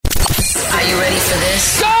Are you ready for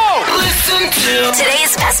this? Go! Listen to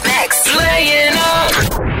Today's best mix. Playing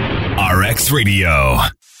on RX Radio.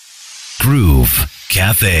 Groove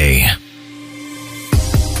Cafe.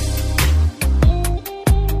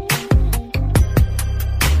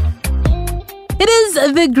 It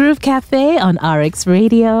is the Groove Cafe on RX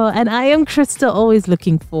Radio, and I am Krista, always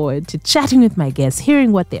looking forward to chatting with my guests,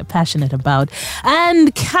 hearing what they're passionate about,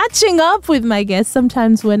 and catching up with my guests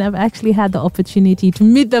sometimes when I've actually had the opportunity to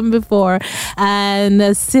meet them before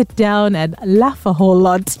and sit down and laugh a whole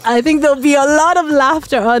lot. I think there'll be a lot of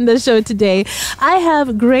laughter on the show today. I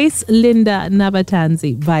have Grace Linda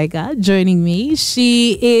Nabatanzi Baiga joining me.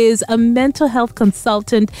 She is a mental health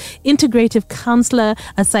consultant, integrative counselor,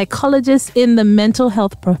 a psychologist in the mental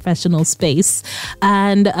health professional space,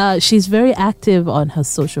 and she's very active on her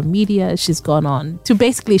social media. She's gone on to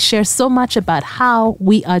basically share so much about how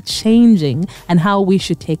we are changing and how we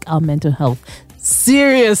should take our mental health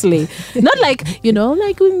seriously. Not like,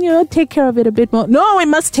 take care of it a bit more. No, we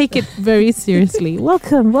must take it very seriously.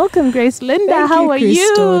 Welcome, Grace Linda. How are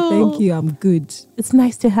you? Thank you. I'm good. It's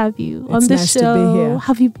nice to have you on the nice show. to be here. How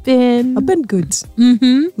have you been? I've been good.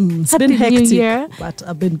 It's Happy been hectic, New Year. but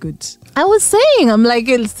I've been good. I was saying,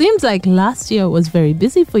 it seems like last year was very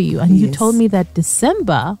busy for you, and you Yes. told me that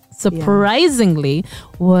December, surprisingly,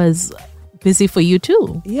 was busy for you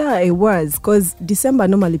too. Yeah, it was, because December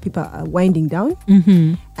normally people are winding down,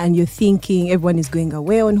 and you're thinking everyone is going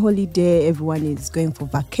away on holiday, everyone is going for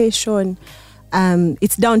vacation.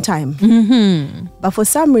 It's downtime. But for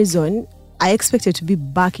some reason, I expected to be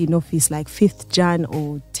back in office like 5th Jan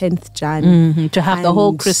or 10th Jan. To have the whole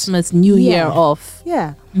And Christmas, New Year off.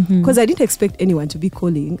 Yeah, because I didn't expect anyone to be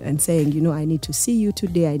calling and saying, I need to see you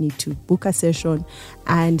today, I need to book a session.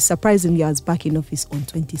 And surprisingly, I was back in office on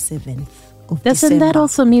 27th of Doesn't December. that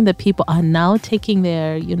also mean that people are now taking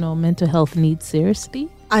their, mental health needs seriously?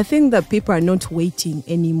 I think that people are not waiting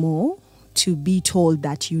anymore to be told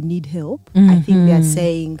that you need help. I think they are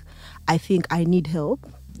saying, I think I need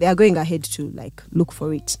help. They are going ahead to look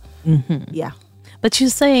for it. Yeah. But you're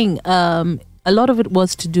saying a lot of it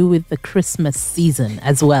was to do with the Christmas season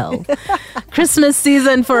as well. Christmas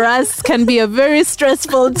season for us can be a very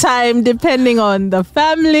stressful time depending on the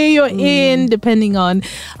family you're in, depending on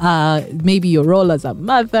maybe your role as a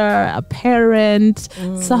mother, a parent.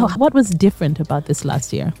 So what was different about this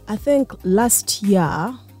last year? I think last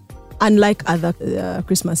year, unlike other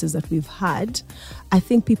Christmases that we've had, I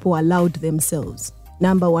think people allowed themselves,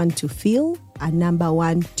 number one, to feel, and number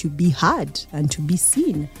one, to be heard and to be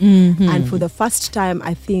seen. And for the first time,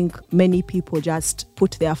 I think many people just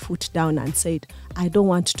put their foot down and said, I don't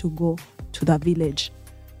want to go to the village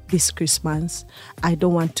this Christmas. I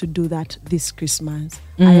don't want to do that this Christmas.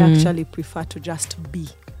 I actually prefer to just be.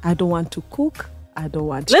 I don't want to cook. I don't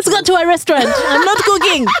want Let's to... go to a restaurant. I'm not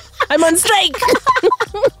cooking. I'm on strike.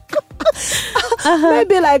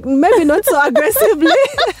 Maybe not so aggressively,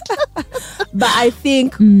 but I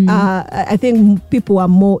think people are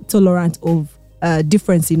more tolerant of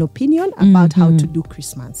difference in opinion about how to do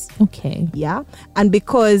Christmas. Okay. Yeah, and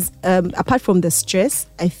because apart from the stress,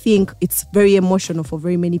 I think it's very emotional for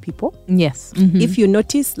very many people. Yes. If you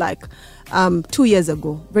notice, 2 years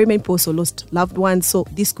ago, very many people also lost loved ones. So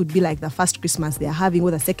this could be like the first Christmas they are having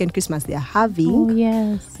or the second Christmas they are having. Oh,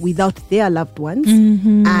 yes. Without their loved ones.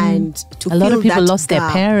 And to A lot of people that lost their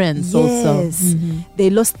gap. parents also. Yes, they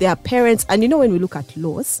lost their parents. And when we look at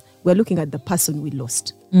loss, we're looking at the person we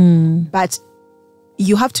lost. But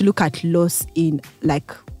you have to look at loss in a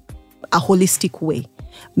holistic way.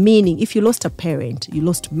 Meaning, if you lost a parent, you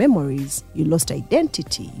lost memories, you lost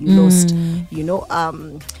identity, you lost,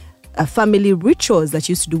 family rituals that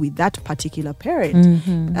you used to do with that particular parent.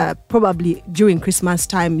 Probably during Christmas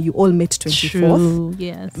time, you all met 24th. True,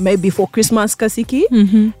 yes. Maybe for Christmas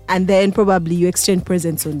kasiki. And then probably you exchange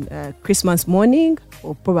presents on Christmas morning,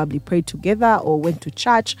 or probably prayed together or went to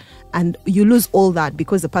church. And you lose all that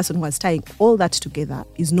because the person who was tying all that together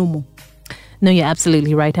is no more. No, you're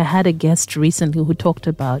absolutely right. I had a guest recently who talked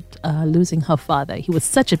about losing her father. He was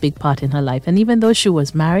such a big part in her life. And even though she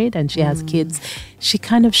was married and she has kids, she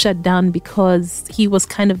kind of shut down because he was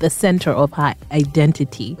kind of the center of her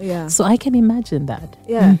identity. Yeah. So I can imagine that.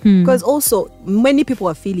 Yeah. Because also many people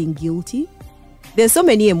are feeling guilty. There's so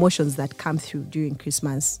many emotions that come through during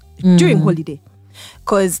Christmas, during holiday.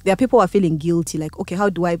 Because there are people who are feeling guilty, like, okay, how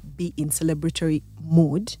do I be in celebratory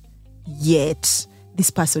mood yet this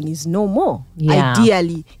person is no more? Yeah.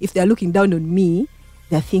 Ideally, if they're looking down on me,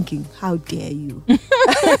 they're thinking, how dare you?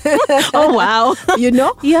 Oh, wow.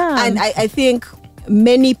 Yeah. And I think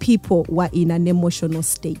many people were in an emotional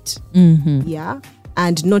state. Yeah.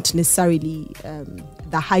 And not necessarily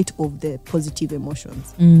the height of the positive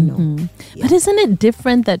emotions. You know? Yeah. But isn't it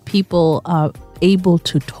different that people are able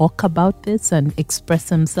to talk about this and express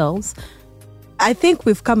themselves? I think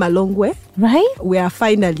we've come a long way. Right? We are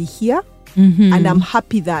finally here. And I'm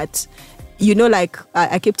happy that, you know, like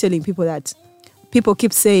I keep telling people that people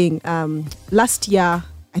keep saying last year,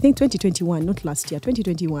 I think 2021, not last year,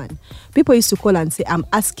 2021, people used to call and say, I'm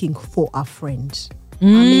asking for a friend. I'm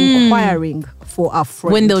inquiring for a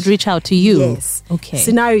friend. When they would reach out to you? Yes. Okay.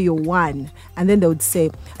 Scenario 1. And then they would say,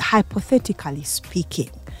 hypothetically speaking.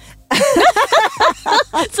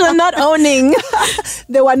 So not owning.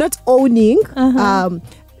 They were not owning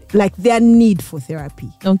like their need for therapy.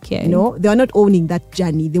 Okay. You know, they were not owning that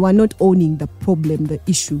journey. They were not owning the problem, the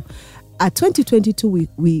issue. At 2022,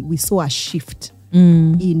 we saw a shift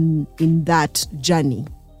in that journey.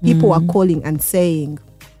 People were calling and saying,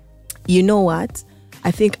 you know what? I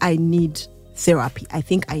think I need therapy. I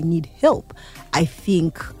think I need help. I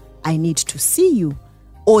think I need to see you.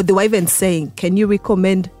 Or they were even saying, can you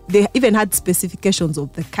recommend? They even had specifications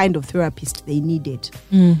of the kind of therapist they needed.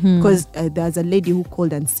 Because there's a lady who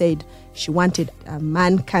called and said she wanted a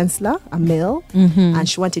man counselor, a male, and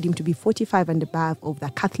she wanted him to be 45 and above of the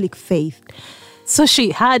Catholic faith. So she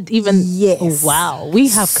had even... Yes. Oh, wow. We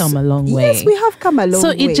have come a long way. Yes, we have come a long way. So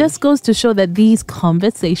it just goes to show that these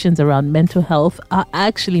conversations around mental health are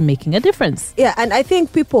actually making a difference. Yeah, and I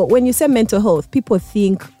think people, when you say mental health, people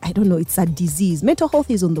think, I don't know, it's a disease. Mental health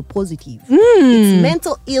is on the positive. It's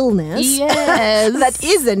mental illness Yes. that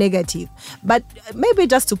is a negative. But maybe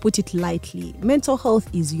just to put it lightly, mental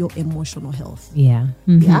health is your emotional health. Yeah.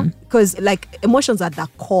 Yeah, because like emotions are the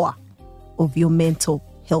core of your mental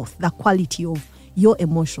health. The quality of your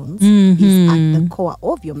emotions is at the core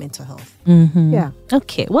of your mental health. Yeah.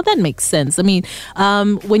 Okay, well, that makes sense. I mean,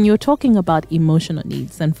 when you're talking about emotional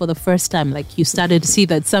needs, and for the first time, like you started to see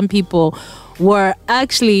that some people were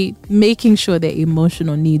actually making sure their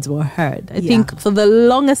emotional needs were heard. I think for the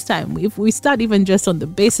longest time, if we start even just on the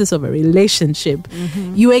basis of a relationship,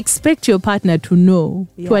 you expect your partner to know,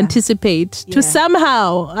 to anticipate, to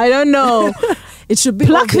somehow, I don't know, It should be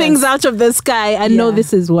pluck obvious. things out of the sky and know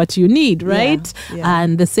this is what you need, right? Yeah.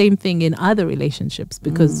 And the same thing in other relationships,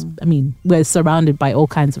 because I mean, we're surrounded by all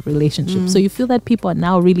kinds of relationships. So you feel that people are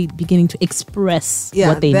now really beginning to express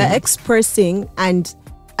what they they're need. expressing, and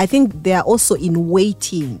I think they're also in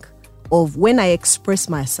waiting of when I express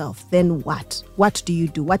myself, then what? What do you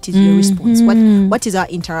do? What is your response? What is our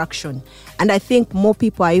interaction? And I think more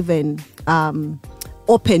people are even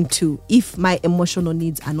open to, if my emotional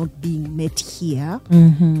needs are not being met here,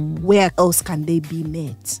 where else can they be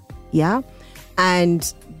met? Yeah.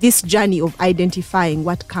 And this journey of identifying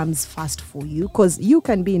what comes first for you, because you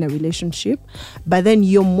can be in a relationship, but then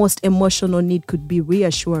your most emotional need could be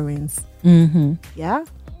reassurance. Yeah.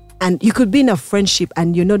 And you could be in a friendship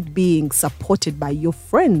and you're not being supported by your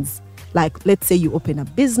friends. Like, let's say you open a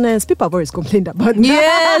business. People have always complained about that.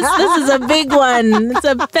 Yes, this is a big one. It's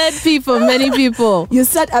a pet peeve for many people. You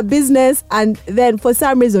start a business and then for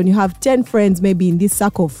some reason you have 10 friends. Maybe in this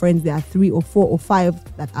circle of friends, there are 3 or 4 or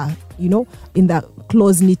 5 that are, you know, in that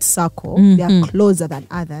close-knit circle. They are closer than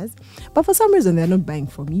others. But for some reason, they're not buying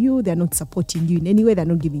from you. They're not supporting you in any way. They're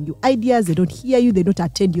not giving you ideas. They don't hear you. They don't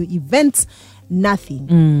attend your events.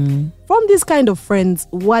 Nothing. From this kind of friends,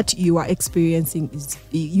 what you are experiencing is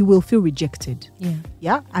you will feel rejected.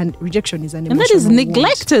 Yeah. And rejection is an emotional And that is wound.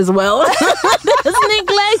 neglect as well. That is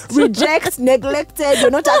neglect. Reject, neglected,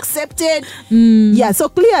 you're not accepted. Yeah, so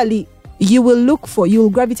clearly you will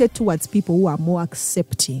gravitate towards people who are more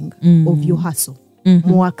accepting of your hustle,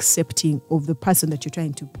 more accepting of the person that you're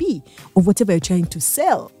trying to be, of whatever you're trying to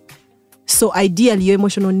sell. So ideally, your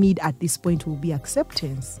emotional need at this point will be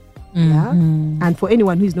acceptance. Yeah. And for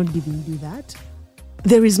anyone who is not giving you that,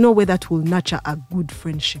 there is no way that will nurture a good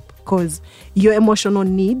friendship, because your emotional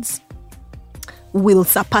needs will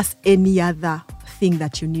surpass any other thing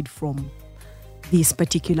that you need from this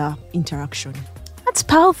particular interaction. That's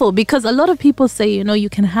powerful, because a lot of people say, you know, you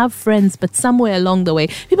can have friends, but somewhere along the way,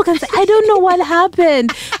 people can say, I don't know what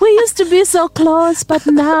happened. We used to be so close, but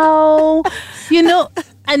now, you know,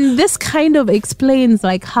 and this kind of explains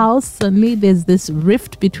like how suddenly there's this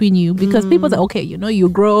rift between you, because people say, okay, you know, you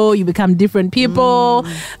grow, you become different people,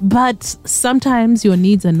 but sometimes your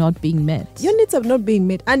needs are not being met. Your needs are not being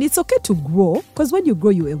met, and it's okay to grow, because when you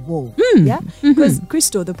grow, you evolve. Yeah, because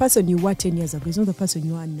Crystal, the person you were 10 years ago is not the person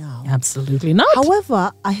you are now. Absolutely not.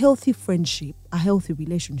 However, a healthy friendship, a healthy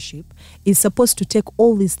relationship is supposed to take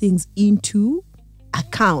all these things into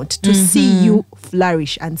account to see you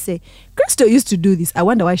flourish and say, Crystal used to do this. I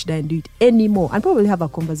wonder why she doesn't do it anymore, and probably have a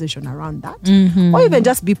conversation around that, or even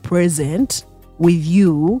just be present with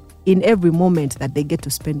you in every moment that they get to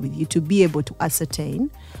spend with you, to be able to ascertain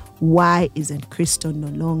why isn't Crystal no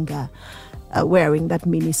longer wearing that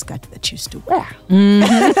mini skirt that she used to wear.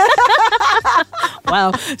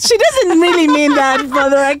 Wow. She doesn't really mean that, for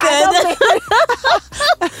the record.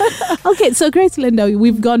 Okay, so Grace Linda,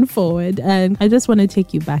 we've gone forward, and I just want to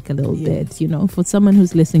take you back a little bit. You know, for someone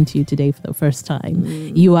who's listening to you today for the first time,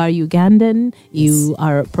 you are Ugandan, you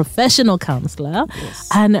are a professional counselor,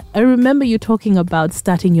 and I remember you talking about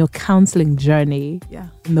starting your counseling journey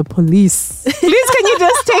in the police. Please, can you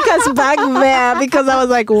just take us back there? Because I was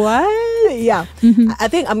like, what? Yeah. I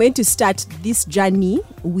think I'm going to start this journey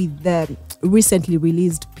with the recently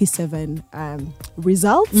released P7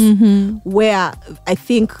 results, where I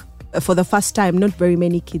think for the first time, not very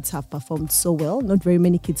many kids have performed so well. Not very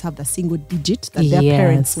many kids have the single digit that their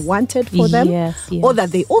parents wanted for them, or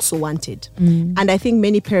that they also wanted. And I think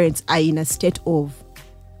many parents are in a state of,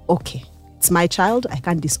 okay, it's my child, I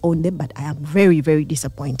can't disown them, but I am very, very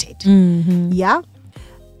disappointed. Yeah.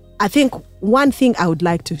 I think one thing I would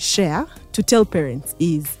like to share, to tell parents,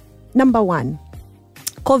 is number one,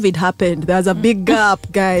 COVID happened. There's a big gap,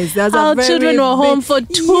 guys. There's Our a very children were home for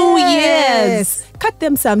 2 years. Cut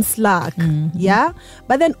them some slack. Yeah.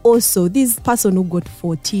 But then also, this person who got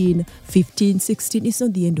 14, 15, 16, it's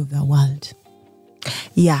not the end of the world.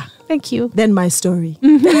 Yeah. Thank you. Then my story.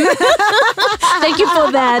 Thank you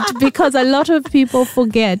for that, because a lot of people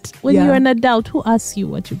forget when you're an adult, who asks you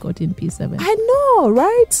what you got in P7? I know,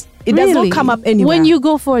 right? It does not come up anywhere. When you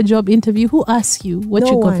go for a job interview, who asks you what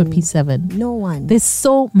you got for P7? No one. There's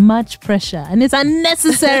so much pressure, and it's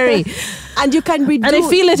unnecessary. And you can redo. And I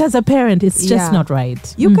feel it as a parent, it's just not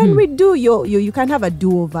right. You can redo you can have a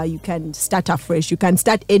do-over, you can start afresh, you can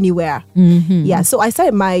start anywhere. Yeah, so I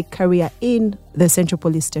started my career in the Central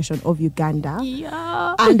Police Station of Uganda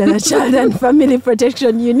under the Child and Family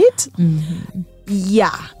Protection Unit.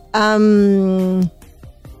 Yeah.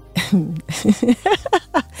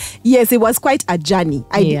 Yes, it was quite a journey.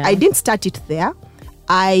 I didn't start it there.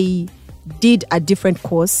 I did a different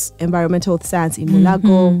course, environmental science in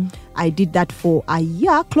Mulago. I did that for a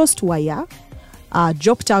year, close to a year.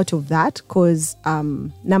 Dropped out of that because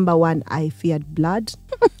number one, I feared blood.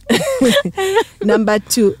 Number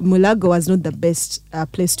two, Mulago was not the best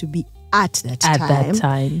place to be at that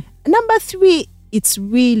time. Number three, it's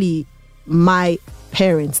really my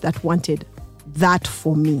parents that wanted that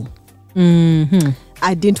for me.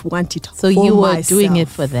 I didn't want it so for you were myself. doing it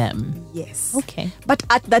for them. Yes. Okay. But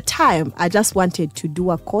at the time, I just wanted to do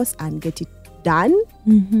a course and get it done.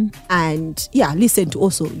 And listen to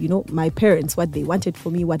also, my parents, what they wanted for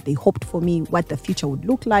me, what they hoped for me, what the future would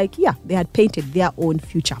look like. Yeah, they had painted their own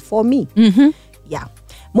future for me. Yeah.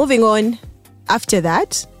 Moving on, after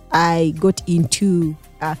that, I got into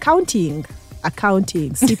accounting,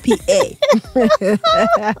 CPA.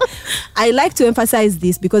 I like to emphasize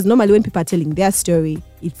this because normally when people are telling their story,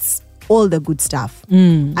 it's all the good stuff.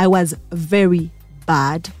 I was very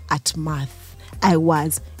bad at math. I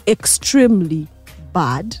was extremely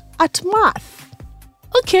bad at math.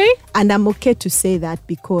 Okay. And I'm okay to say that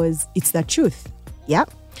because it's the truth. Yeah.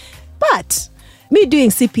 But me doing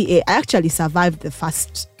CPA, I actually survived the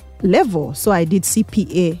first level. So I did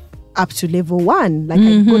CPA up to level 1. Like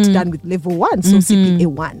I got done with level 1, so CPA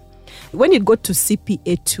 1. When it got to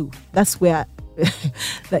CPA 2, that's where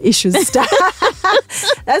the issues started.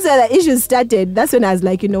 That's where the issues started. That's when I was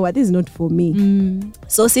like, you know what, this is not for me.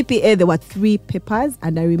 So CPA, there were 3 papers,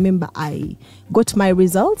 and I remember I got my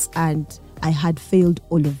results and I had failed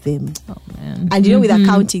all of them. Oh man. And with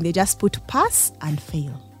accounting, they just put pass and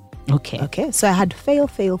fail. Okay. So I had fail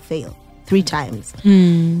 3 times.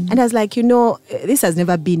 And I was like, this has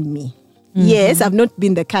never been me. Yes, I've not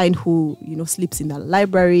been the kind who, sleeps in the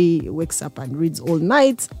library, wakes up and reads all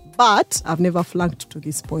night, but I've never flunked to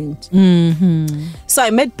this point. So I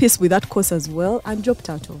made peace with that course as well and dropped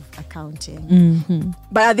out of accounting.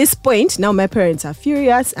 But at this point, now my parents are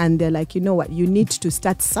furious and they're like, you know what, you need to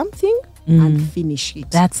start something and finish it.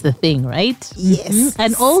 That's the thing, right? Yes.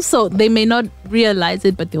 And also, they may not realize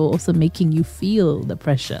it, but they're also making you feel the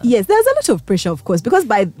pressure. Yes, there's a lot of pressure, of course, because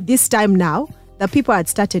by this time now, the people I had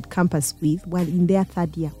started campus with were in their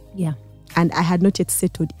 3rd year. Yeah. And I had not yet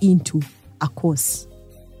settled into a course.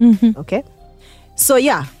 Okay. So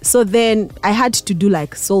then I had to do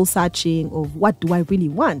like soul searching of what do I really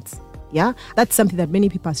want? Yeah. That's something that many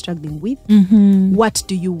people are struggling with. What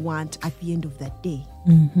do you want at the end of the day?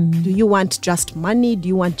 Do you want just money? Do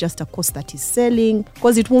you want just a course that is selling?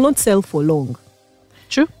 Because it will not sell for long.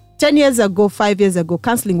 True. 10 years ago, 5 years ago,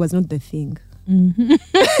 counseling was not the thing.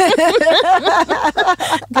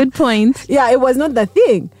 Good point. Yeah, it was not the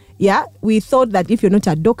thing. Yeah, we thought that if you're not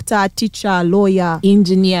a doctor, teacher, lawyer,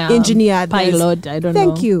 engineer, there's- pilot, I don't know.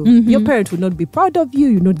 Thank you. Your parents would not be proud of you.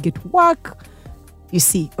 You not get work. You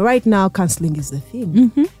see, right now, counseling is the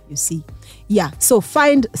thing. You see. Yeah, so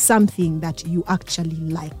find something that you actually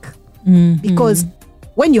like. Because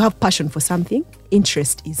when you have passion for something,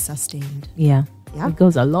 interest is sustained. Yeah. Yeah. It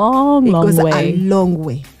goes a long, It long goes way. a long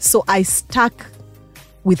way. So I stuck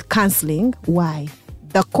with counseling. Why?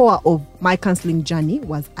 The core of my counseling journey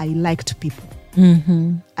was I liked people.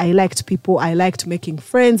 I liked people. I liked making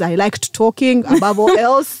friends. I liked talking above all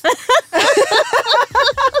else.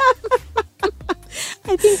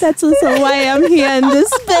 I think that's also why I'm here in this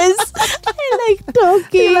space. I like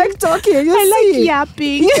talking. You like talking. You I see. like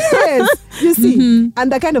yapping. Yes, you see. I'm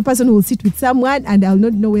the kind of person who will sit with someone and I'll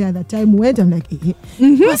not know where the time went. I'm like,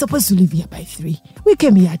 we're supposed to leave here by 3. We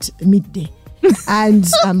came here at midday. And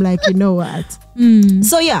I'm like, you know what?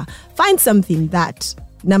 So yeah, find something that,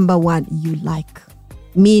 number one, you like.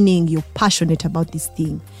 Meaning you're passionate about this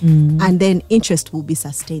thing. And then interest will be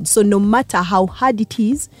sustained. So no matter how hard it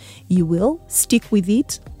is, you will stick with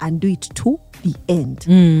it and do it to the end.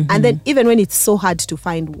 And then even when it's so hard to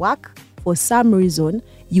find work, for some reason,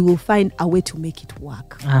 you will find a way to make it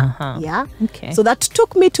work. Yeah. Okay. So that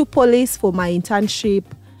took me to police for my internship.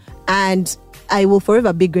 And I will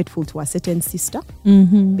forever be grateful to a certain sister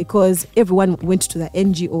because everyone went to the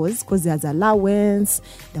NGOs because there's allowance.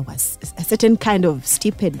 There was a certain kind of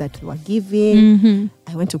stipend that they were giving.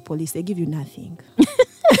 I went to police. They give you nothing.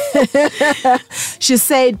 She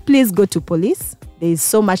said, please go to police. There is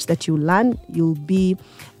so much that you learn. You'll be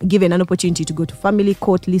given an opportunity to go to family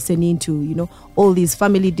court, listening to, all these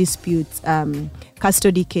family disputes,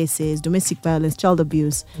 custody cases, domestic violence, child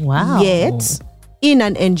abuse. Wow. Yet, in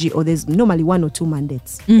an NGO, there's normally 1 or 2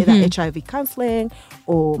 mandates, either HIV counseling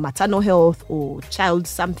or maternal health or child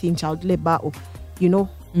labor, or,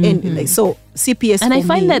 and like, so CPS. And I for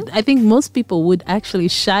find me- that I think most people would actually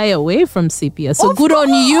shy away from CPS. So Of good on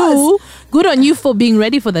you. course. Good on you for being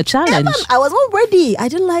ready for the challenge. I was not ready. I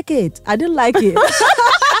didn't like it.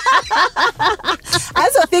 I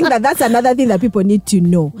also think that that's another thing that people need to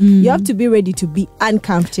know. You have to be ready to be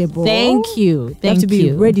uncomfortable. Thank you. You have to be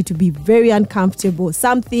you. ready to be very uncomfortable.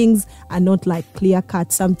 Some things are not like clear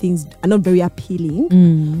cut. Some things are not very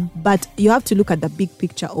appealing. But you have to look at the big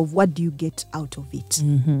picture of what do you get out of it.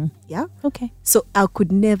 Yeah. Okay. So I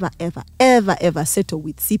could never, ever, ever, ever settle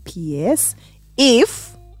with CPS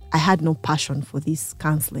if I had no passion for this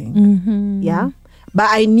counseling. Yeah. But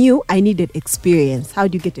I knew I needed experience. How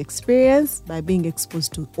do you get experience? By being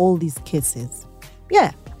exposed to all these cases.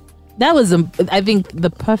 Yeah. That was, I think, the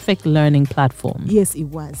perfect learning platform. Yes, it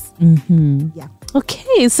was. Yeah.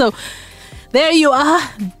 Okay, so there you are,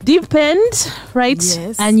 deep end, right?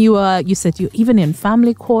 Yes. And you said you even in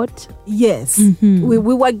family court. Yes. We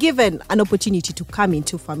were given an opportunity to come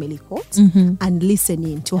into family court and listen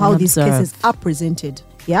in to how And these observe. cases are presented.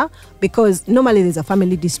 Yeah. Because normally there's a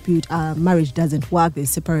family dispute, marriage doesn't work,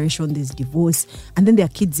 there's separation, there's divorce, and then there are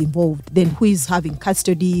kids involved. Then who is having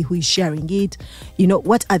custody, who is sharing it,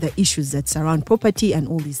 what are the issues that surround property and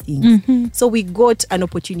all these things. So we got an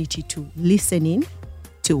opportunity to listen in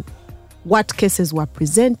to what cases were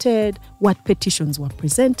presented, what petitions were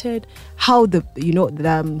presented, how the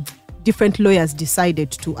different lawyers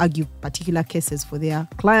decided to argue particular cases for their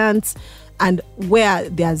clients, and where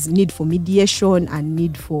there's need for mediation and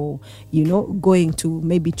need for, going to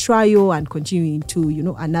maybe trial and continuing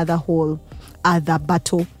to, another whole other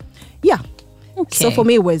battle. Yeah. Okay. So for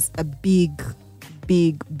me, it was a big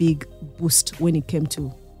boost when it came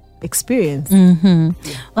to experience. Well,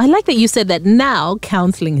 I like that you said that now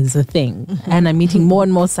counseling is a thing, and I'm meeting more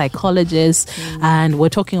and more psychologists, and we're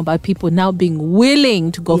talking about people now being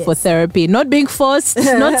willing to go for Yes. therapy, not being forced,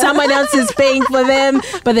 not someone else is paying for them,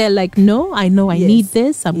 but they're like, no, I know I Yes. need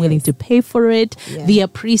this, I'm willing Yes. to pay for it. Yeah. The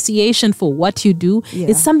appreciation for what you do Yeah.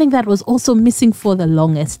 is something that was also missing for the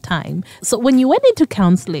longest time. So when you went into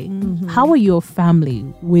counseling, how were your family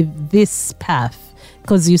with this path?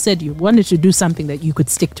 Because you said you wanted to do something that you could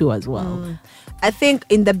stick to as well. I think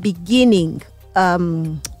in the beginning,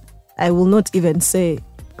 I will not even say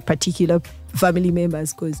particular family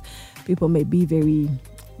members because people may be very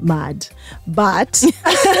mad. But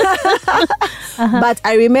but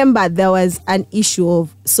I remember there was an issue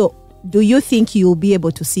of, so do you think you'll be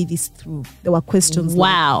able to see this through? There were questions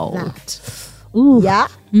Wow. like that. Ooh. Yeah?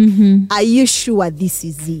 Are you sure this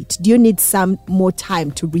is it? Do you need some more time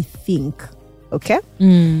to rethink? Okay?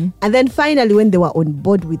 And then finally, when they were on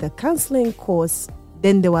board with the counseling course,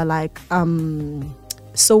 then they were like,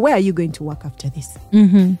 so where are you going to work after this?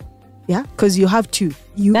 Yeah? Because you have to.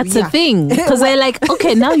 That's the thing. Because they're like,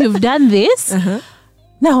 okay, now you've done this.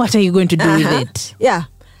 Now what are you going to do with it? Yeah.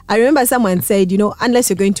 I remember someone said, unless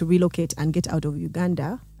you're going to relocate and get out of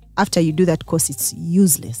Uganda, after you do that course, it's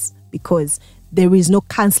useless because there is no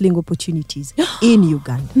counseling opportunities in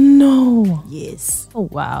Uganda. No. Yes. Oh,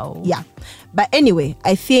 wow. Yeah. But anyway,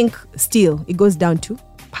 I think still it goes down to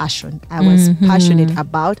passion. I was passionate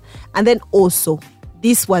about. And then also,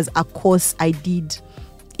 this was a course I did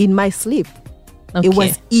in my sleep. Okay. It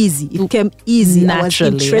was easy. It came easy.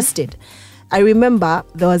 Naturally. I was interested. I remember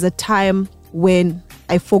there was a time when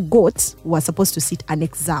I forgot we were supposed to sit an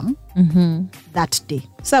exam that day.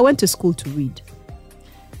 So I went to school to read.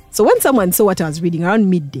 So when someone saw what I was reading around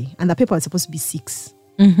midday, and the paper was supposed to be 6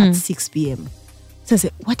 at 6 p.m. So I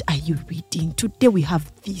said, what are you reading? Today we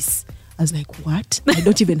have this. I was like, what? I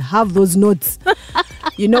don't even have those notes.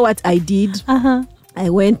 You know what I did? I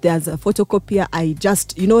went, there's a photocopier. I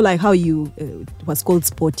just, like how it was called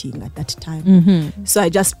sporting at that time. So I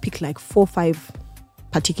just picked like 4 or 5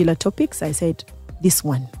 particular topics. I said, this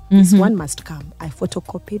one must come. I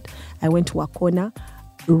photocopied. I went to a corner,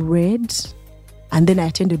 read, and then I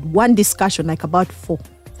attended one discussion like about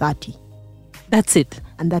 4:30. That's it.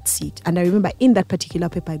 And that's it. And I remember in that particular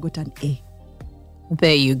paper, I got an A.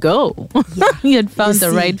 There you go. Yeah. You had found the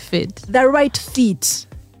see, right fit. The right fit,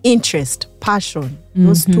 interest, passion.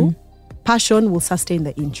 Those two. Passion will sustain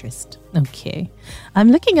the interest. Okay.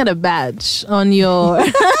 I'm looking at a badge on your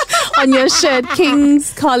on your shirt,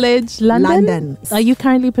 King's College, London. Are you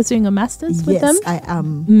currently pursuing a master's with them? Yes, I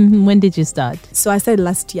am. When did you start? So I started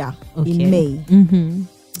last year in May.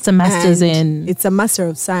 It's a master's And in It's a Master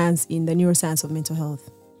of Science in the Neuroscience of Mental Health.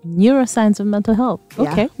 neuroscience and mental health.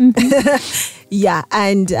 Yeah. Okay. Yeah,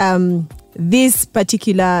 and this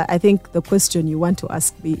particular, I think the question you want to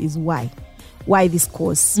ask me is why? Why this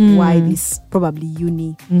course? Why this probably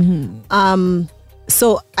uni?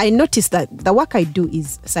 So I noticed that the work I do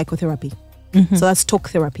is psychotherapy. So that's talk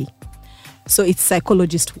therapy. So it's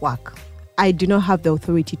psychologist work. I do not have the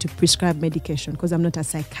authority to prescribe medication because I'm not a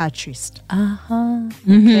psychiatrist.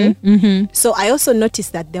 Okay. So I also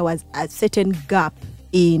noticed that there was a certain gap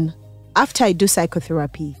in after I do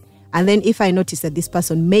psychotherapy, and then if I notice that this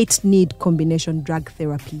person might need combination drug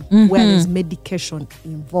therapy where there's medication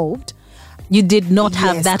involved. You did not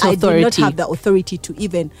have that authority. I did not have the authority to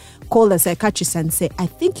even call a psychiatrist and say, I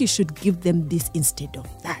think you should give them this instead of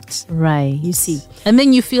that. Right. You see. And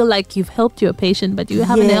then you feel like you've helped your patient, but you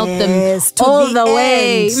haven't helped them to all the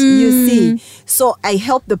way. You see. So I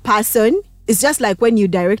help the person. It's just like when you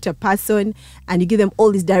direct a person and you give them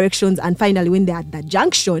all these directions, and finally when they're at that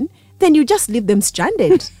junction, then you just leave them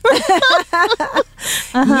stranded.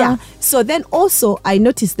 Yeah. So then also I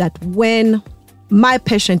noticed that when my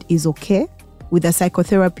patient is okay with the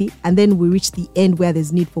psychotherapy, and then we reach the end where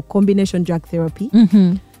there's need for combination drug therapy,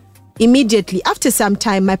 immediately after some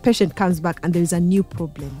time, my patient comes back and there is a new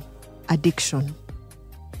problem, addiction.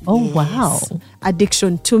 Oh, Yes. wow.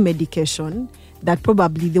 Addiction to medication that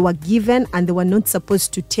probably they were given and they were not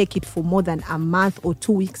supposed to take it for more than a month or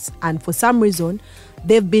 2 weeks. And for some reason,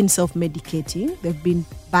 they've been self-medicating. They've been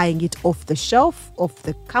buying it off the shelf, off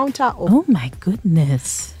the counter. Oh, my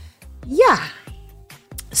goodness. Yeah.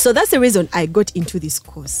 So that's the reason I got into this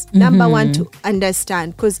course. Number one, to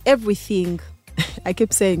understand, because everything, I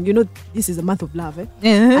kept saying, this is a month of love, and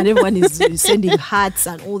everyone is sending hearts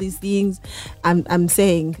and all these things. I'm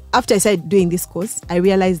saying, after I started doing this course, I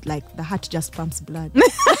realized like the heart just pumps blood.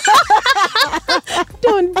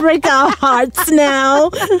 Don't break our hearts now.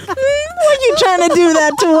 Why are you trying to do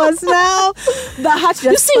that to us now? The heart just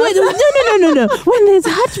You see, no. When there's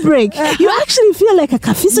heartbreak, you actually feel like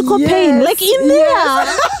a physical pain, like in there.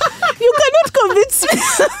 You cannot convince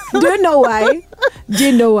me. Do you know why? Do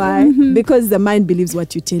you know why? Because the mind believes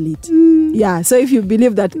what you tell it. Yeah. So if you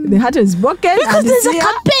believe that the heart is broken, Because and there's it's a here,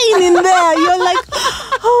 pain in there. You're like,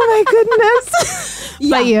 oh my goodness.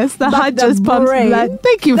 Yeah, But yes, the but heart the just pumps brain- blood.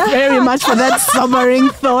 Thank you the very heart- much for that sobering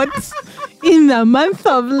thought. In the month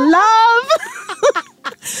of love.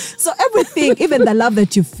 So everything, even the love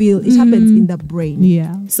that you feel, it happens in the brain.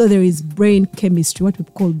 Yeah. So there is brain chemistry, what we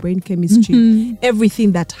call brain chemistry.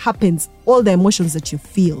 Everything that happens, all the emotions that you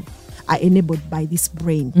feel are enabled by this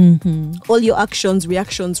brain. All your actions,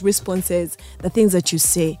 reactions, responses, the things that you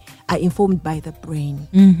say are informed by the brain.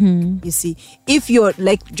 You see, if you're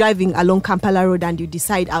like driving along Kampala Road and you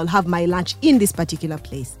decide I'll have my lunch in this particular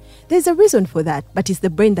place, there's a reason for that, but it's the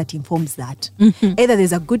brain that informs that. Either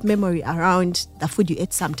there's a good memory around the food you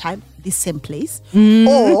ate sometime, this same place,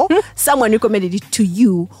 or someone recommended it to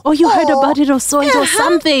you. Or you heard about it or saw it or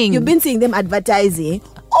something. You've been seeing them advertising,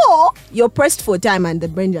 Or you're pressed for time and the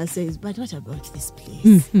brain just says, but what about this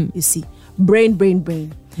place? You see,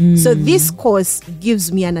 brain. So this course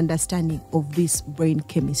gives me an understanding of this brain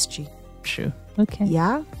chemistry. True. Okay.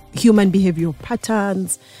 Yeah. Human behavioral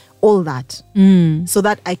patterns, all that. So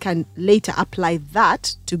that I can later apply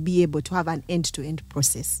that to be able to have an end-to-end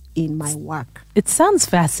process in my work. It sounds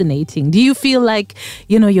fascinating. Do you feel like,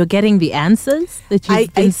 you're getting the answers that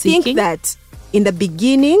you've been seeking? I think that in the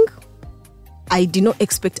beginning, I did not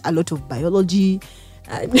expect a lot of biology.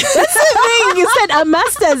 That's the thing. You said a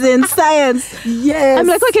master's in science. Yes. I'm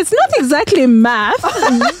like, okay, it's not exactly math,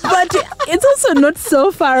 but it's also not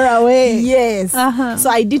so far away. Yes. So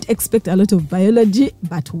I didn't expect a lot of biology,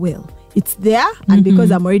 but it's there. And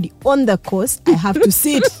because I'm already on the course, I have to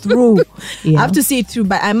see it through. Yeah. I have to see it through.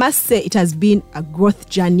 But I must say it has been a growth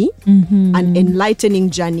journey, an enlightening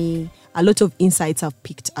journey. A lot of insights I've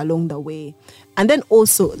picked along the way. And then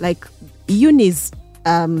also, like, unis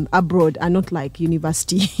abroad are not like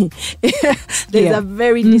university. There's a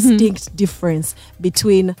very distinct difference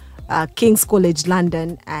between King's College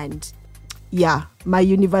London and my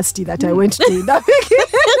university that I went to.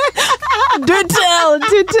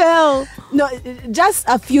 Do tell. No, just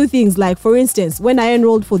a few things. Like, for instance, when I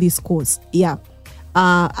enrolled for this course,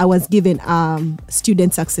 I was given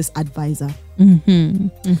student success advisor.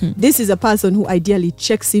 This is a person who ideally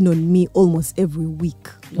checks in on me almost every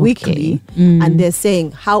weekly, and they're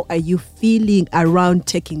saying, how are you feeling around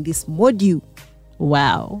taking this module?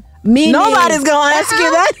 Wow. Meaning, nobody's gonna ask you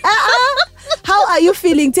that. How are you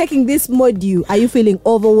feeling taking this module? Are you feeling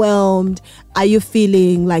overwhelmed? Are you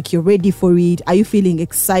feeling like you're ready for it? Are you feeling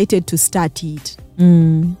excited to start it?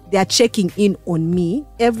 They're checking in on me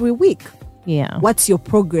every week. Yeah. What's your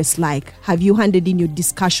progress like? Have you handed in your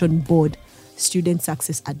discussion board? Student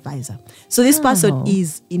success advisor. So this person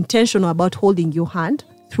is intentional about holding your hand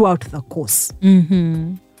throughout the course.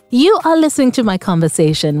 You are listening to my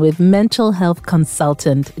conversation with mental health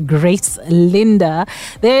consultant Grace Linda.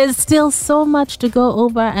 There is still so much to go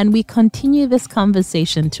over, and we continue this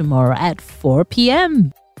conversation tomorrow at 4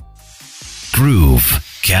 p.m.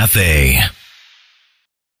 Groove Cafe.